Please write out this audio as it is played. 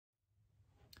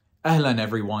Ahlan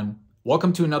everyone.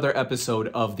 Welcome to another episode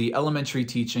of the Elementary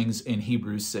Teachings in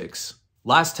Hebrews 6.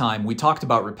 Last time we talked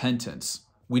about repentance.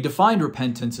 We defined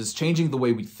repentance as changing the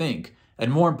way we think,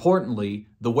 and more importantly,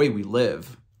 the way we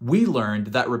live. We learned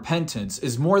that repentance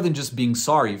is more than just being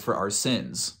sorry for our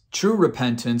sins. True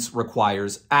repentance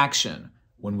requires action.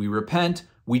 When we repent,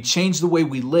 we change the way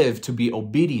we live to be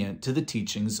obedient to the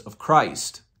teachings of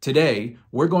Christ. Today,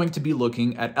 we're going to be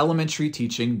looking at elementary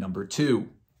teaching number 2,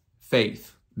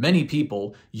 faith. Many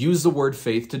people use the word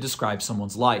faith to describe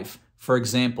someone's life. For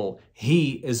example,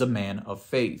 he is a man of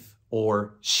faith,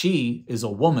 or she is a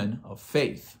woman of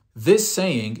faith. This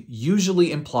saying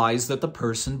usually implies that the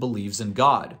person believes in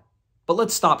God. But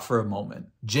let's stop for a moment.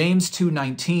 James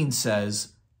 2:19 says,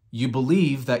 "You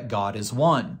believe that God is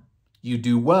one. You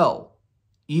do well.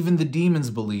 Even the demons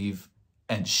believe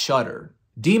and shudder."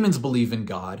 Demons believe in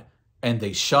God and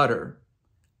they shudder.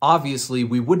 Obviously,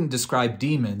 we wouldn't describe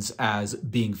demons as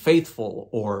being faithful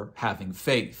or having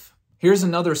faith. Here's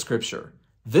another scripture.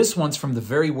 This one's from the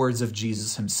very words of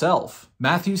Jesus himself.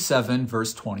 Matthew 7,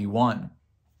 verse 21.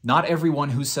 "Not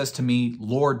everyone who says to me,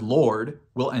 'Lord, Lord,'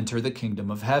 will enter the kingdom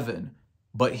of heaven,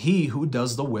 but he who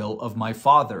does the will of my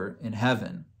Father in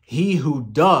heaven." He who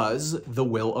does the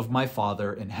will of my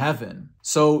Father in heaven.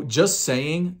 So just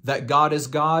saying that God is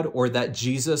God or that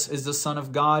Jesus is the Son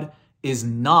of God is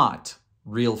not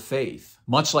real faith.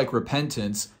 Much like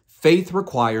repentance, faith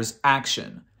requires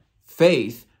action.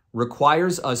 Faith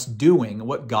requires us doing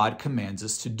what God commands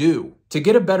us to do. To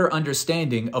get a better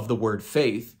understanding of the word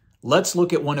faith, let's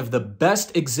look at one of the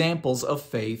best examples of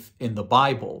faith in the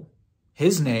Bible.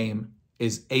 His name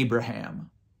is Abraham.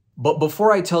 But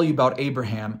before I tell you about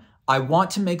Abraham, I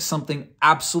want to make something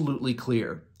absolutely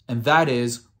clear, and that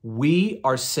is, we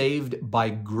are saved by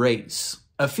grace.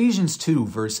 Ephesians 2,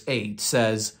 verse 8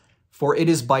 says, "For it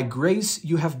is by grace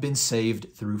you have been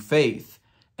saved through faith,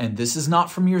 and this is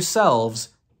not from yourselves,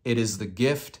 it is the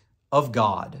gift of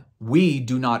God." We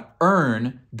do not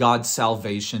earn God's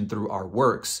salvation through our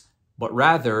works, but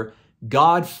rather,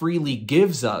 God freely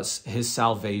gives us his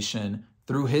salvation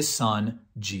through his Son,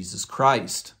 Jesus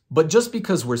Christ. But just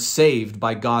because we're saved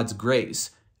by God's grace,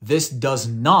 this does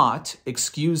not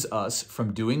excuse us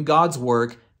from doing God's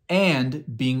work and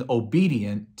being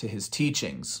obedient to his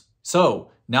teachings. So,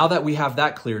 now that we have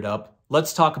that cleared up,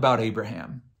 let's talk about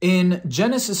Abraham. In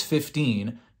Genesis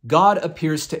 15, God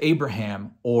appears to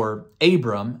Abraham, or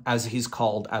Abram as he's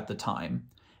called at the time,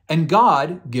 and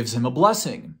God gives him a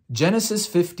blessing. Genesis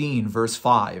 15, verse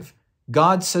 5,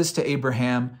 God says to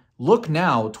Abraham, "Look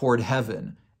now toward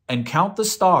heaven and count the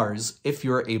stars if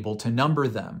you are able to number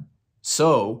them.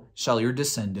 So shall your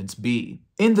descendants be."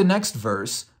 In the next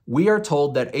verse, we are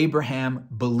told that Abraham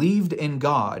believed in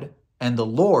God, and the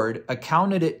Lord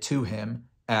accounted it to him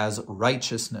as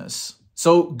righteousness.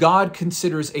 So God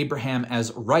considers Abraham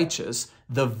as righteous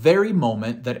the very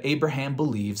moment that Abraham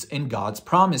believes in God's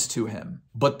promise to him.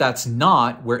 But that's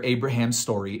not where Abraham's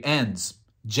story ends.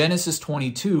 Genesis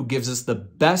 22 gives us the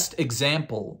best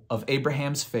example of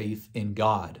Abraham's faith in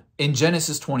God. In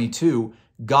Genesis 22,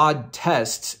 God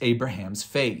tests Abraham's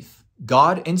faith.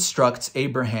 God instructs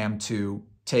Abraham to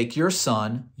take your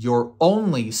son, your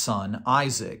only son,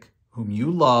 Isaac, whom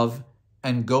you love,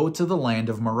 and go to the land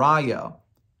of Moriah,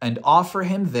 and offer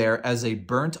him there as a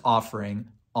burnt offering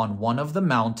on one of the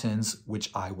mountains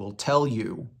which I will tell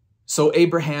you. So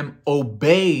Abraham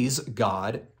obeys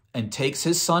God and takes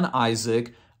his son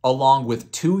Isaac along with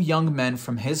 2 young men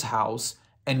from his house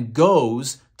and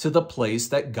goes to the place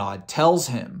that God tells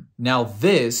him. Now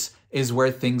this is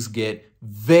where things get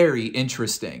very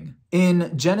interesting.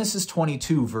 In Genesis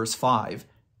 22, verse 5,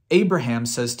 Abraham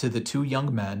says to the 2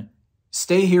 young men,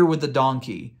 "Stay here with the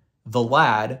donkey, the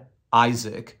lad,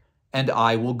 Isaac, and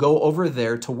I will go over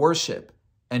there to worship,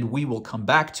 and we will come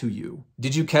back to you."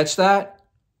 Did you catch that?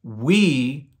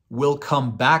 We will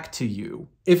come back to you.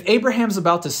 If Abraham's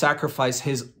about to sacrifice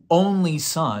his only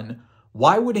son,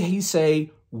 why would he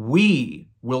say, "We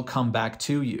will come back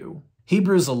to you"?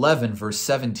 Hebrews 11, verse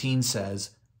 17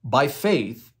 says, "By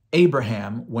faith,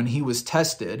 Abraham, when he was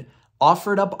tested,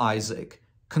 offered up Isaac,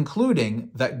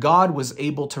 concluding that God was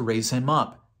able to raise him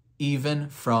up, even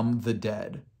from the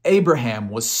dead." Abraham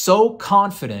was so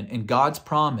confident in God's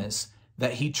promise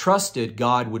that he trusted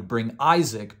God would bring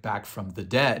Isaac back from the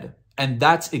dead. And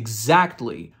that's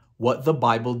exactly what the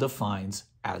Bible defines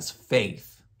as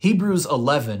faith. Hebrews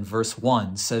 11, verse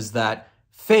 1 says that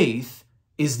faith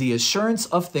is the assurance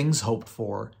of things hoped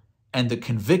for and the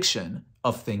conviction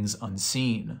of things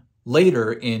unseen.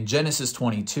 Later in Genesis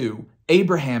 22,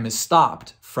 Abraham is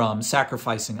stopped from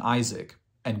sacrificing Isaac.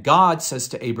 And God says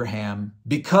to Abraham,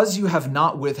 "Because you have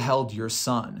not withheld your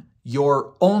son,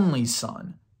 your only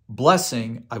son,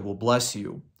 Blessing, I will bless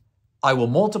you. I will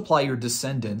multiply your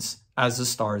descendants as the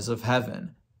stars of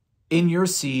heaven. In your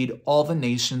seed, all the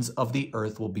nations of the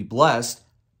earth will be blessed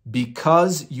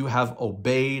because you have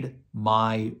obeyed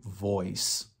my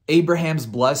voice. Abraham's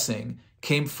blessing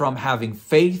came from having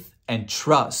faith and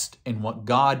trust in what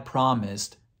God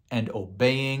promised and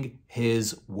obeying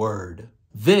his word.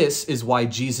 This is why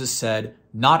Jesus said,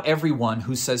 "Not everyone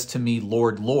who says to me,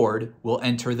 'Lord, Lord,' will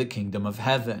enter the kingdom of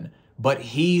heaven, but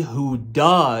he who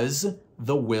does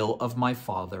the will of my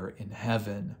Father in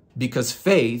heaven." Because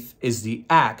faith is the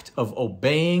act of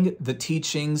obeying the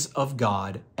teachings of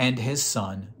God and his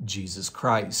Son, Jesus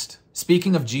Christ.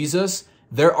 Speaking of Jesus,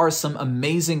 there are some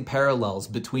amazing parallels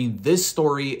between this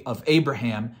story of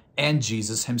Abraham and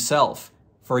Jesus himself.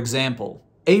 For example,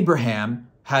 Abraham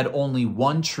had only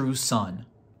one true son,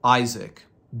 Isaac.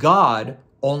 God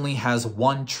only has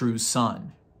one true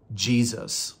son,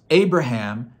 Jesus.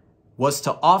 Abraham was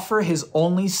to offer his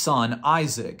only son,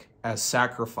 Isaac, as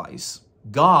sacrifice.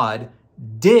 God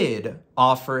did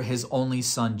offer his only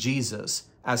son, Jesus,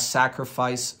 as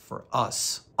sacrifice for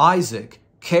us. Isaac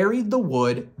carried the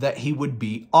wood that he would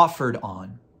be offered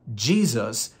on.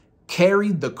 Jesus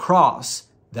carried the cross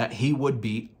that he would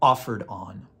be offered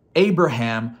on.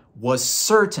 Abraham was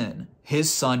certain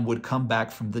his son would come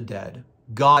back from the dead.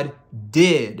 God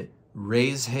did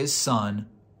raise his son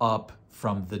up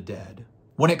from the dead.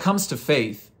 When it comes to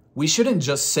faith, we shouldn't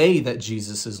just say that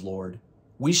Jesus is Lord.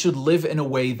 We should live in a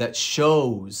way that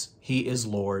shows he is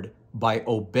Lord by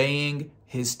obeying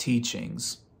his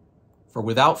teachings. For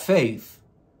without faith,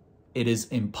 it is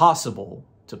impossible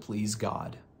to please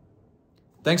God.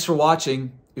 Thanks for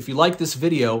watching. If you like this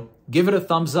video, give it a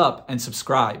thumbs up and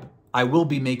subscribe. I will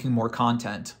be making more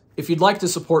content. If you'd like to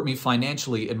support me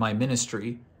financially in my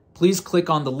ministry, please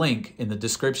click on the link in the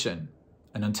description.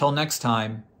 And until next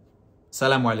time,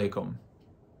 Assalamu alaikum.